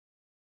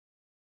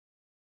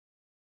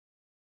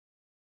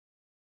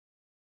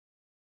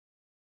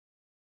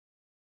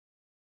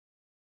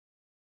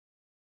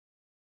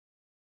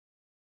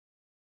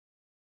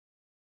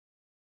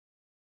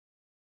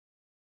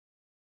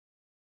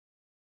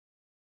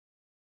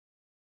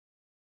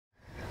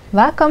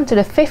Welcome to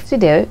the 5th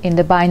video in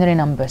the binary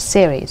numbers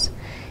series.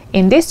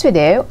 In this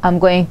video, I'm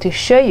going to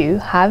show you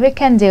how we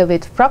can deal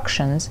with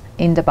fractions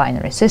in the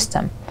binary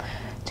system.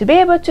 To be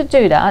able to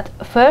do that,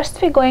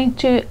 first we're going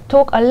to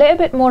talk a little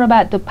bit more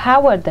about the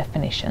power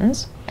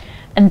definitions,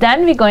 and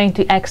then we're going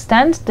to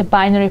extend the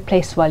binary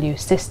place value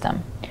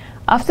system.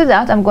 After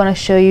that, I'm going to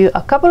show you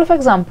a couple of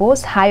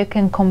examples how you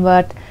can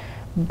convert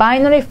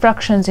binary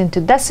fractions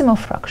into decimal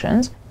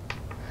fractions.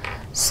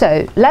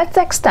 So let's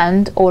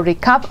extend or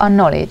recap our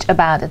knowledge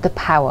about the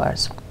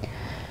powers.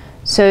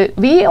 So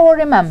we all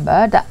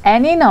remember that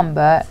any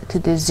number to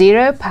the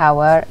 0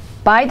 power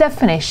by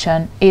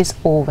definition is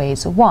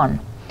always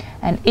 1.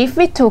 And if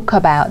we talk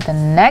about the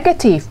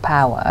negative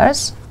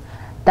powers,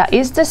 that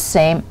is the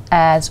same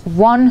as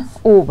 1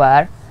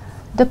 over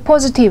the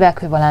positive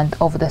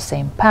equivalent of the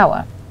same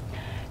power.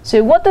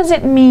 So what does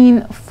it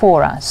mean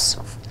for us?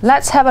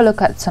 Let's have a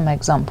look at some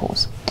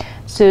examples.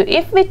 So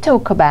if we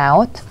talk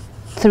about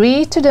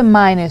 3 to the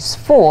minus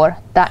 4,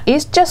 that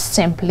is just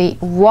simply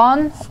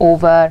 1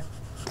 over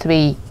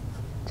 3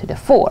 to the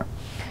 4.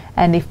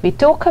 And if we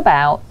talk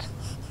about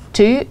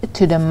 2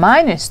 to the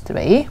minus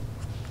 3,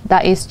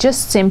 that is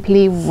just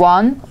simply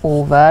 1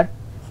 over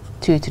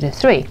 2 to the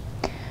 3.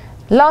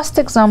 Last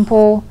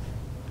example,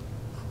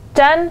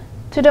 10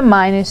 to the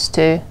minus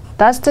 2,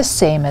 that's the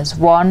same as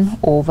 1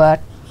 over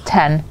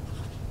 10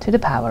 to the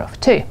power of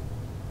 2.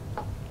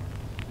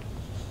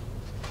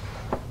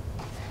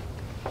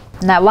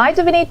 Now, why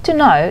do we need to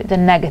know the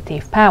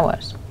negative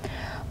powers?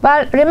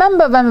 Well,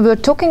 remember when we were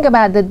talking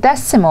about the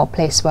decimal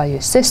place value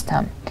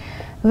system,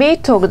 we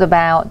talked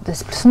about the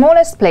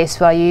smallest place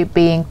value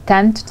being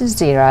 10 to the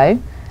 0,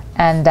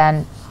 and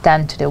then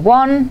 10 to the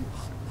 1,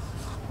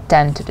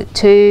 10 to the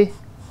 2,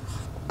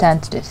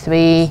 10 to the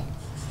 3,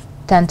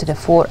 10 to the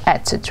 4,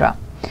 etc.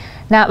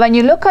 Now, when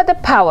you look at the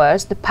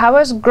powers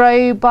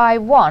grow by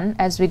 1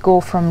 as we go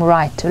from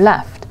right to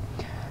left.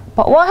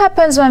 But what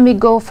happens when we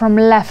go from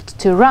left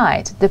to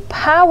right? The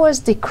powers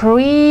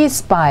decrease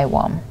by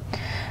 1.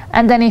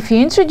 And then if you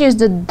introduce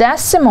the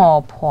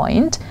decimal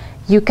point,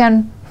 you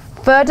can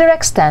further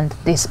extend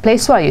this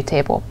place value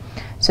table.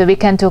 So we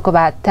can talk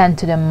about 10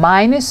 to the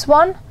minus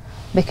 1,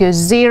 because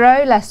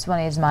 0 less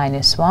 1 is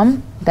minus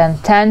 1, then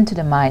 10 to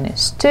the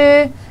minus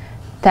 2,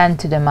 10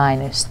 to the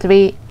minus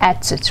 3,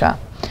 etc.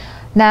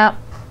 Now,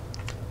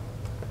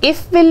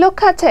 if we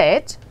look at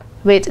it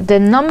with the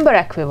number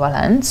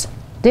equivalents,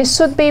 this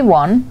would be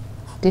 1,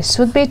 this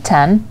would be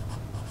 10,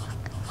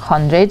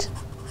 100,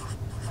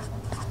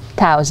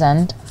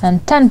 1000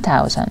 and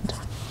 10,000.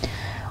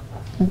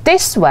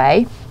 This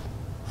way,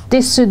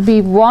 this would be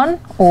 1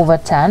 over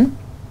 10,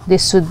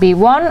 this would be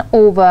 1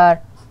 over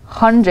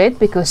 100,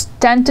 because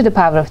 10 to the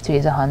power of 3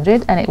 is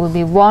 100, and it will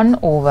be 1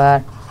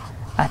 over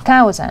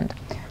 1000.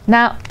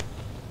 Now,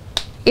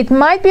 it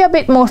might be a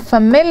bit more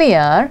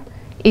familiar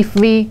if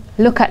we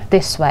look at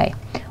this way.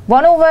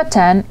 1 over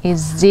 10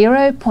 is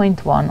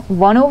 0.1,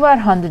 1 over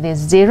 100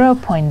 is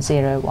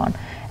 0.01,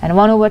 and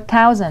 1 over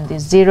 1000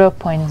 is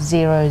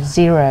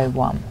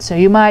 0.001. So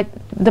you might,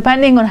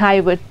 depending on how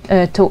you were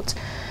taught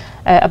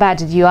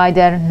about it, you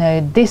either know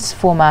this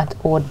format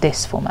or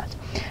this format.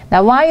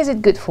 Now, why is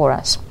it good for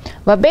us?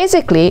 Well,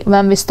 basically,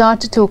 when we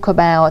start to talk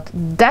about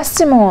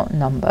decimal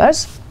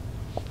numbers,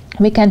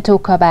 we can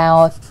talk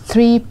about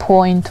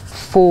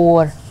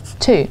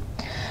 3.42.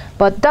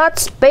 But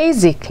that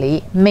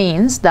basically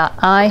means that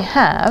I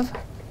have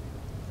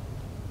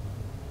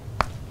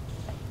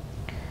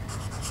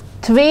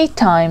 3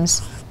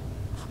 times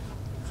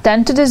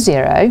 10 to the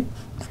 0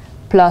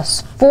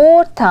 plus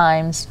 4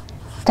 times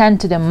 10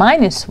 to the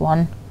minus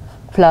 1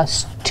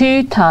 plus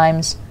 2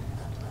 times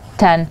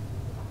 10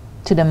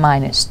 to the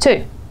minus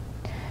 2.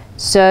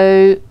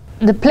 So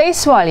the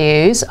place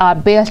values are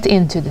built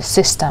into the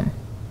system.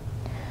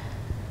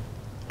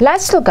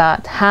 Let's look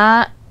at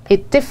how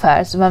it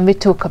differs when we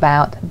talk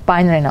about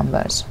binary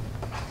numbers.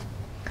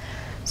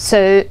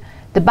 So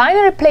the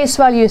binary place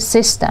value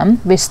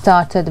system, we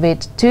started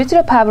with 2 to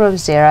the power of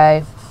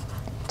 0,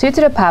 2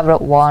 to the power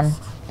of 1,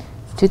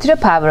 2 to the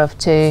power of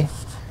 2,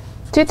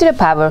 2 to the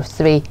power of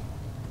 3,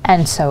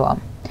 and so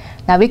on.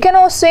 Now we can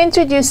also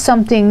introduce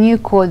something new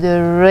called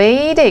the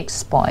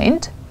Radix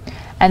Point,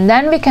 and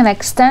then we can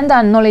extend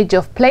our knowledge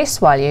of place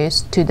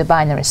values to the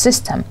binary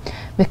system.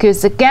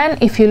 Because again,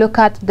 if you look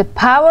at the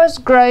powers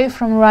grow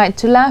from right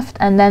to left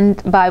and then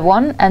by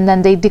 1, and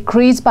then they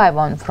decrease by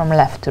 1 from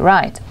left to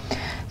right.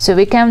 So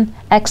we can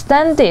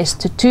extend this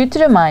to 2 to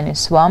the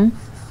minus 1,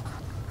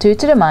 2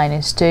 to the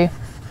minus 2,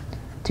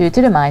 2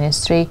 to the minus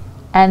 3,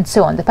 and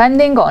so on,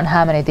 depending on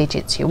how many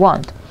digits you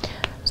want.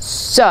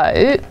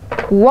 So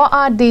what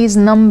are these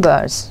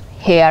numbers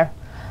here?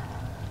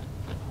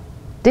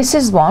 This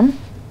is 1,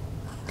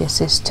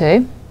 this is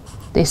 2,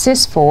 this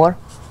is 4,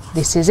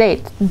 this is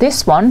 8.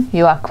 This one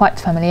you are quite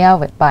familiar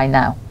with by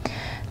now.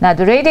 Now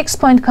the radix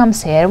point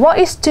comes here. What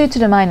is 2 to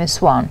the minus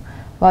 1?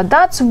 Well,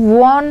 that's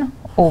 1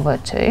 over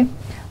 2.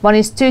 1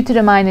 is 2 to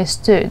the minus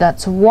 2.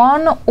 That's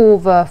 1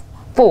 over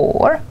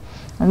 4.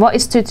 And what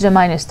is 2 to the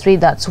minus 3?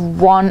 That's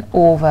 1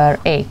 over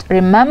 8.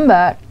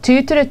 Remember,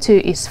 2 to the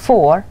 2 is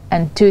 4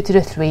 and 2 to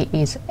the 3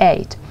 is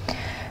 8.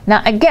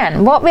 Now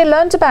again, what we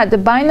learned about the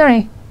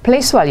binary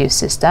place value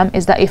system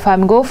is that if I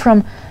go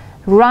from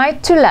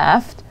right to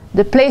left,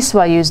 the place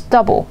values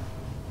double.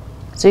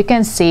 So you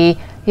can see,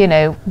 you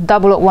know,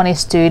 double of 1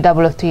 is 2,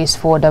 double of 2 is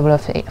 4, double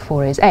of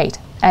 4 is 8,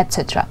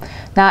 etc.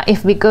 Now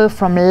if we go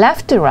from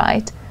left to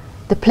right,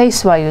 the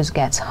place values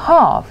get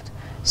halved.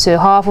 So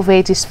half of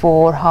 8 is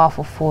 4, half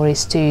of 4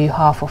 is 2,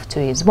 half of 2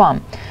 is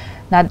 1.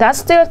 Now that's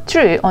still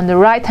true on the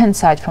right hand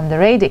side from the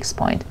radix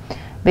point,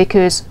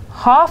 because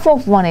half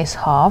of 1 is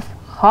half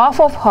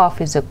of half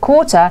is a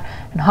quarter,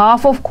 and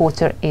half of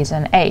quarter is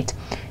an 8.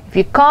 If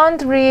you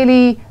can't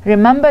really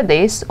remember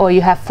this, or you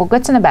have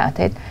forgotten about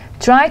it,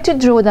 try to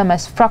draw them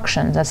as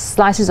fractions, as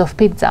slices of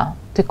pizza,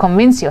 to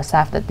convince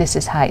yourself that this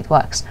is how it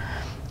works.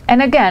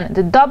 And again,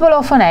 the double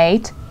of an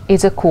 8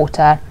 is a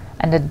quarter,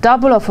 and the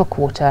double of a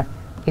quarter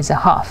is a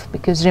half,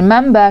 because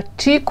remember,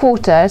 2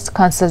 quarters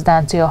cancels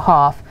down to a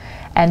half,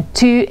 and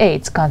 2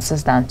 eighths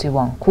cancels down to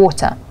 1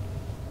 quarter.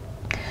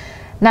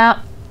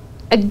 Now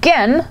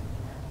again,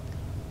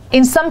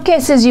 in some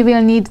cases you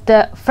will need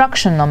the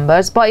fraction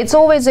numbers, but it's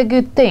always a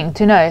good thing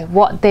to know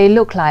what they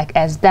look like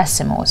as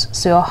decimals.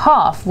 So a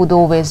half would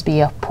always be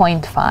a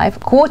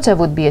 0.5, quarter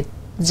would be a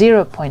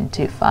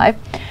 0.25,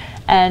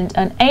 and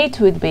an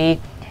 8 would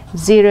be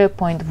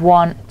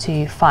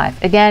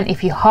 0.125. Again,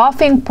 if you're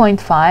halving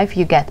 0.5,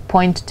 you get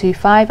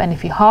 0.25, and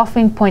if you're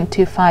halving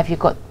 0.25, you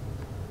got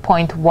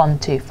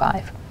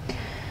 0.125.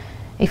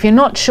 If you're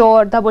not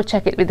sure, double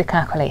check it with the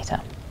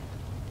calculator.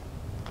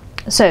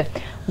 So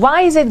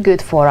why is it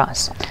good for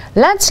us?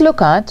 Let's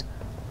look at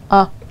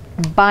a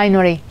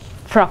binary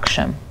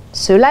fraction.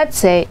 So let's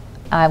say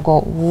I've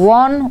got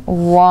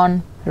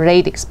 1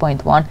 radix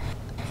point 1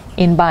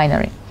 in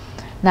binary.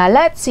 Now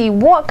let's see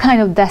what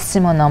kind of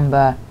decimal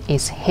number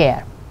is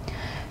here.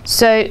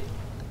 So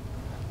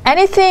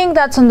anything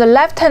that's on the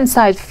left hand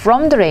side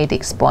from the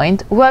radix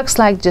point works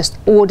like just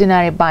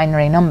ordinary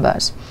binary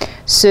numbers.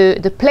 So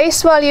the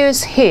place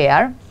values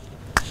here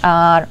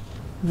are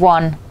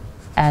 1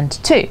 and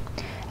 2.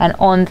 And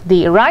on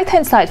the right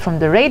hand side from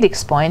the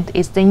radix point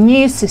is the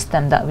new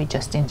system that we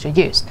just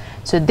introduced.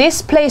 So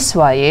this place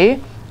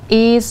value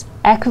is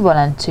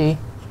equivalent to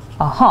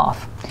a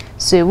half.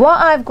 So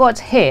what I've got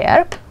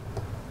here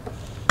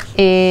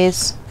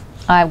is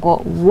I've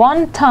got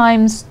 1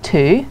 times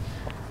 2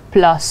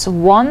 plus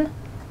 1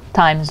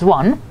 times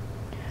 1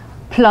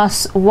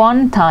 plus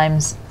 1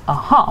 times a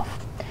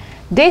half.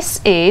 This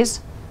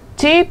is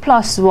 2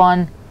 plus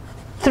 1,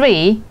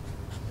 3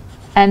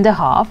 and a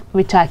half,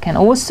 which I can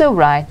also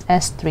write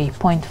as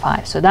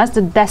 3.5. So that's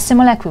the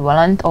decimal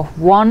equivalent of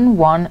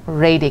 1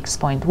 radix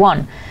point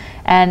 1.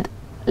 And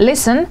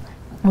listen,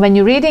 when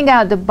you're reading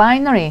out the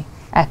binary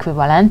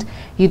equivalent,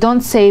 you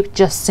don't say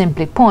just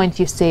simply point,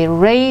 you say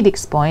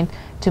radix point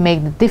to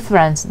make the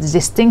difference, the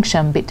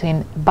distinction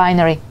between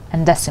binary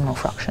and decimal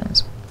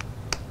fractions.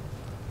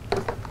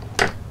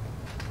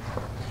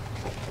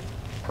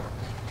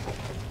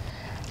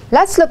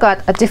 Let's look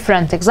at a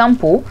different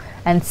example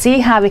and see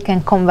how we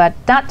can convert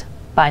that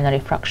binary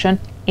fraction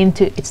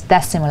into its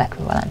decimal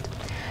equivalent.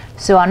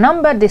 So our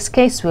number in this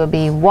case will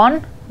be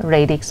 1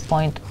 radix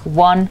point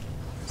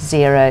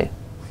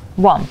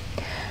 101.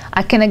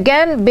 I can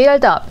again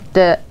build up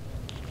the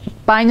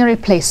binary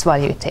place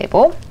value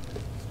table.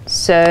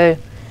 So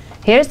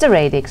here's the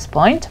radix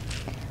point.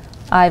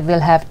 I will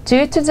have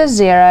 2 to the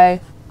 0,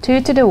 2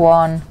 to the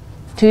 1,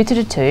 2 to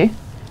the 2,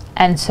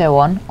 and so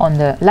on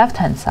the left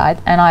hand side,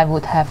 and I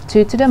would have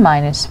 2 to the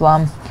minus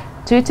 1,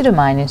 2 to the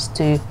minus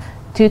 2,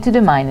 2 to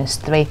the minus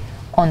 3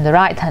 on the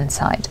right hand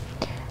side.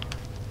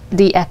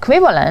 The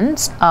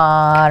equivalents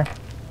are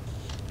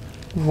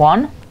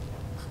 1,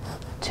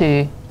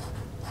 2,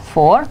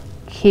 4,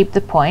 keep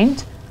the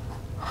point,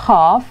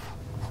 half,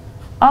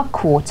 a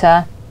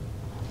quarter,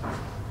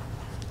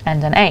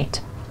 and an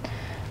 8.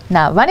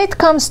 Now when it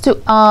comes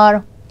to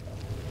our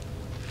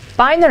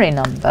binary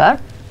number,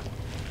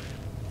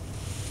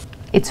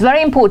 it's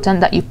very important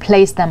that you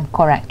place them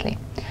correctly.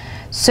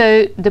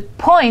 So the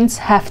points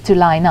have to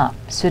line up.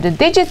 So the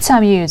digits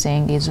I'm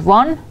using is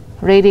 1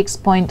 radix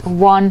point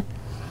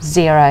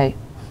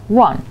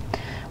 101.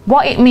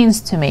 What it means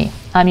to me,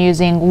 I'm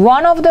using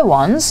one of the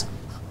ones,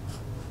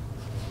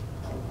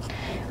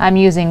 I'm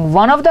using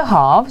one of the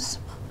halves,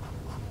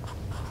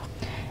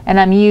 and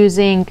I'm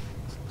using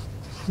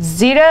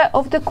 0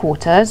 of the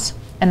quarters,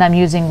 and I'm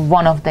using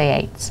 1 of the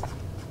eighths.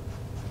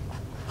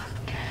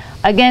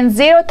 Again,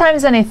 0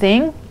 times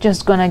anything,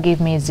 just gonna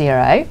give me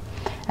 0.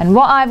 And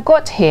what I've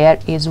got here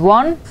is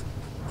 1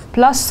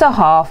 plus a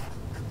half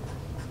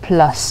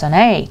plus an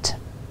 8.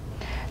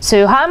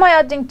 So how am I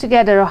adding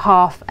together a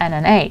half and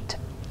an 8?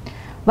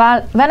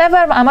 Well, whenever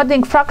I'm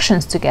adding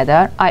fractions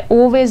together, I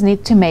always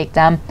need to make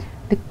them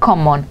the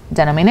common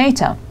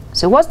denominator.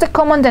 So what's the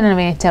common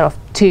denominator of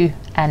 2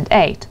 and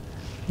 8?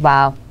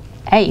 Well,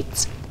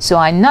 8. So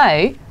I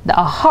know that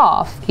a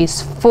half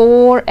is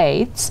 4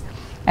 eighths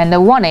and the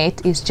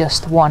 1/8 is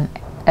just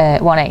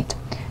 1/8.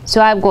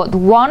 So I've got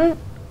 1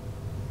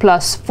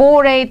 plus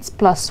 4/8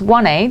 plus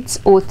 1/8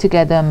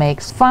 altogether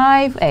makes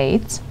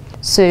 5/8.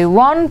 So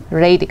one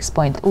radix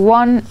point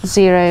 1,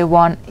 0,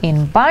 1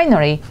 in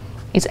binary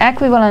is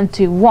equivalent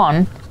to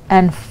 1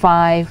 and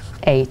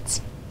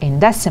 5/8 in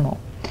decimal.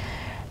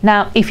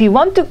 Now, if you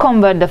want to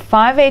convert the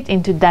 5/8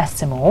 into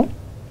decimal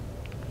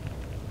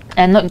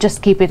and not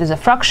just keep it as a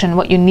fraction,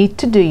 what you need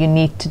to do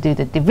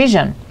the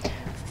division.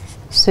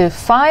 So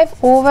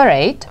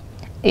 5/8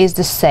 is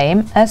the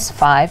same as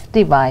 5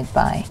 divided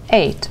by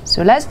 8.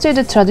 So let's do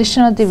the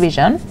traditional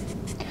division.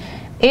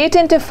 8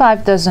 into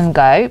 5 doesn't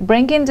go.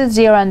 Bring in the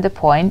 0 and the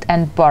point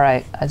and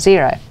borrow a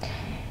 0.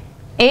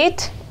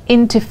 8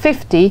 into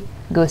 50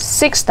 goes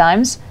 6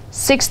 times.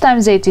 6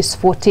 times 8 is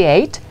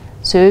 48.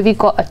 So we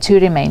got a 2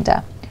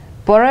 remainder.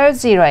 Borrow a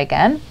 0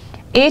 again.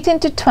 8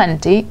 into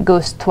 20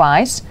 goes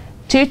twice.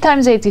 2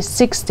 times 8 is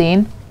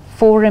 16.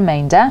 4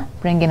 remainder.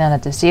 Bring in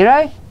another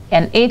 0.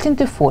 And 8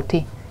 into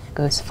 40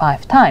 goes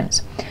 5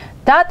 times.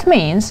 That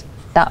means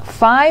that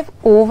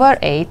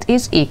 5/8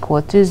 is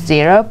equal to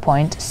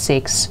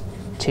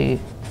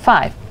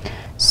 0.625.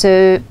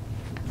 So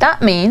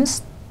that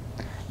means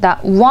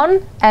that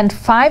 1 and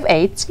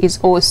 5/8 is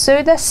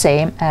also the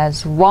same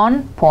as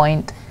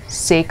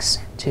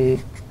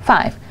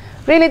 1.625.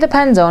 Really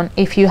depends on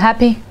if you're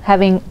happy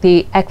having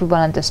the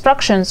equivalent as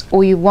fractions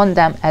or you want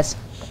them as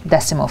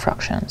decimal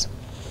fractions.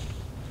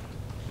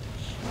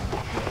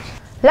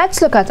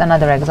 Let's look at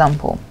another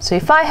example. So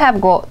if I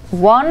have got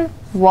 1,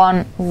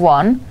 1,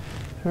 1,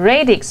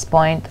 radix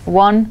point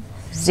 1,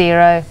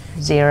 0,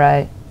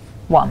 0,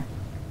 1.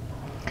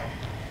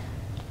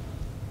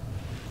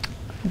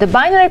 The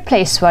binary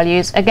place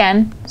values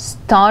again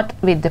start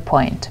with the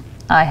point.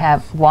 I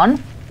have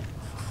 1,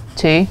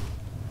 2,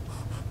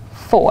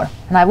 4.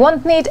 And I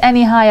won't need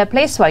any higher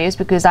place values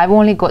because I've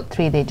only got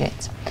 3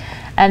 digits.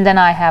 And then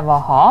I have a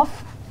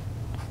half,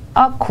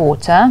 a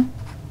quarter,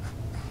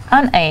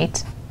 an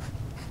 8,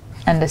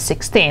 and a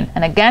 16.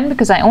 And again,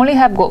 because I only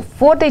have got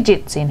 4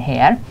 digits in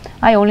here,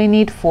 I only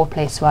need 4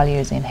 place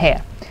values in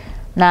here.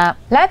 Now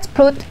let's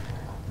put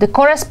the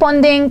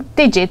corresponding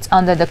digits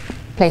under the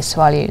place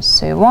values.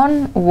 So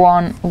 1,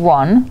 1,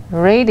 1,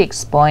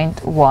 radix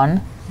point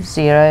 1,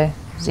 0,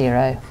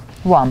 0,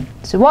 1.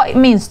 So what it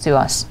means to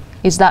us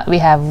is that we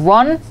have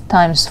 1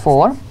 times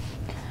 4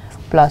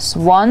 plus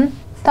 1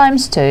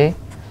 times 2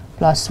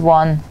 plus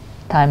 1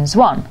 times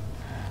 1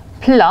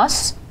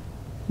 plus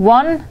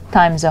 1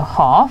 times a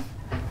half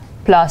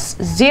plus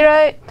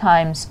 0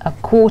 times a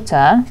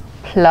quarter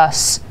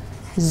plus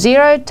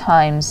 0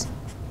 times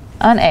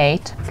an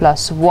 8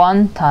 plus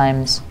 1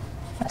 times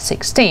a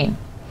 16.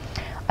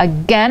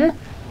 Again,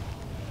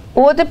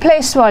 all the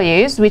place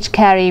values which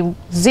carry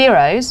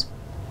zeros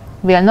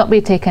will not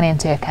be taken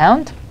into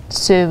account.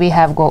 So we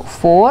have got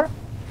 4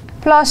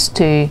 plus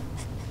 2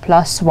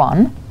 plus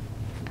 1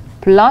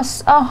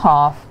 plus a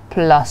half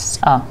plus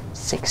a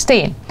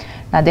 16.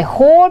 Now the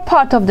whole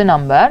part of the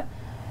number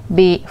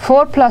be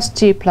 4 plus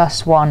 2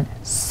 plus 1,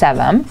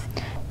 7.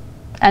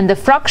 And the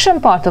fraction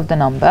part of the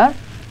number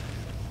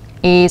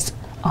is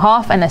a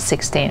half and a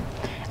 16.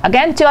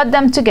 Again, to add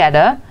them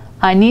together,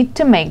 I need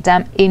to make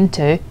them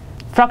into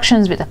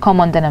fractions with a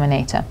common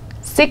denominator.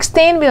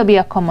 16 will be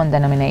a common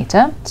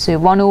denominator, so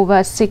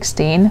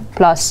 1/16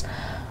 plus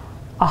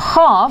a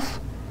half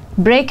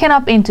breaking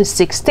up into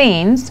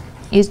 16s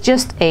is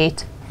just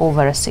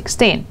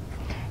 8/16.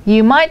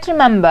 You might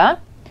remember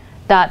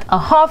that a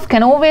half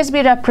can always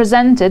be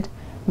represented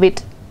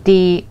with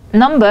the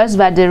numbers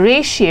where the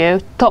ratio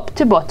top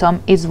to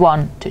bottom is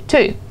 1 to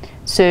 2.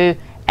 So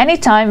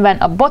anytime when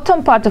a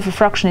bottom part of a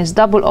fraction is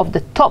double of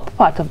the top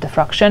part of the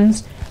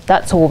fractions,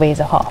 that's always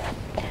a half.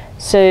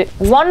 So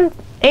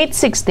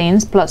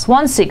 8/16 plus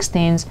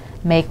 1/16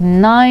 make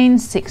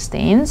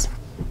 9/16.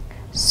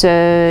 So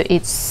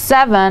it's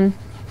 7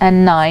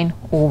 and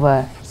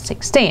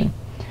 9/16.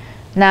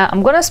 Now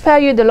I'm going to spare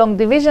you the long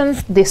division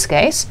this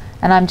case,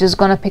 and I'm just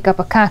going to pick up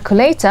a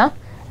calculator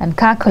and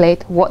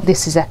calculate what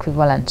this is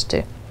equivalent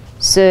to.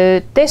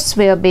 So this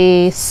will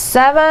be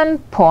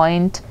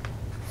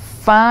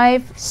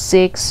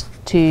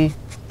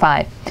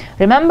 7.5625.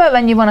 Remember,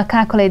 when you want to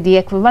calculate the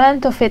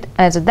equivalent of it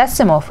as a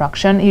decimal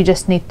fraction, you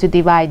just need to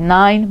divide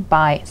 9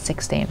 by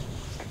 16.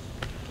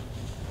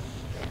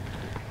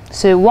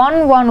 So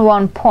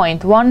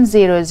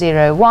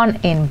 111.1001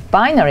 in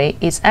binary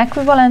is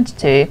equivalent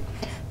to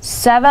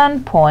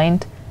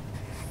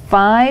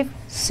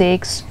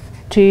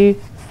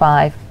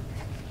 7.5625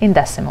 in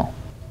decimal.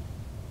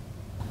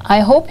 I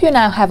hope you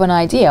now have an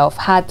idea of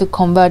how to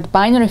convert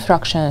binary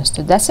fractions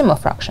to decimal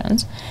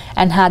fractions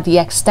and how the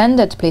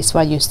extended place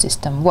value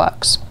system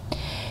works.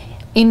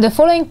 In the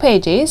following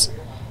pages,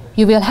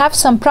 you will have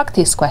some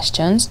practice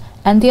questions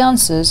and the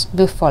answers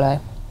will follow.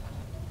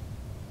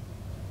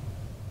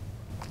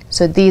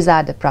 So these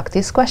are the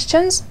practice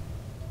questions.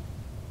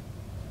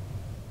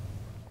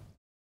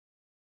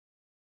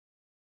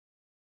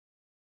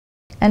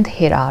 And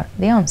here are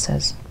the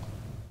answers.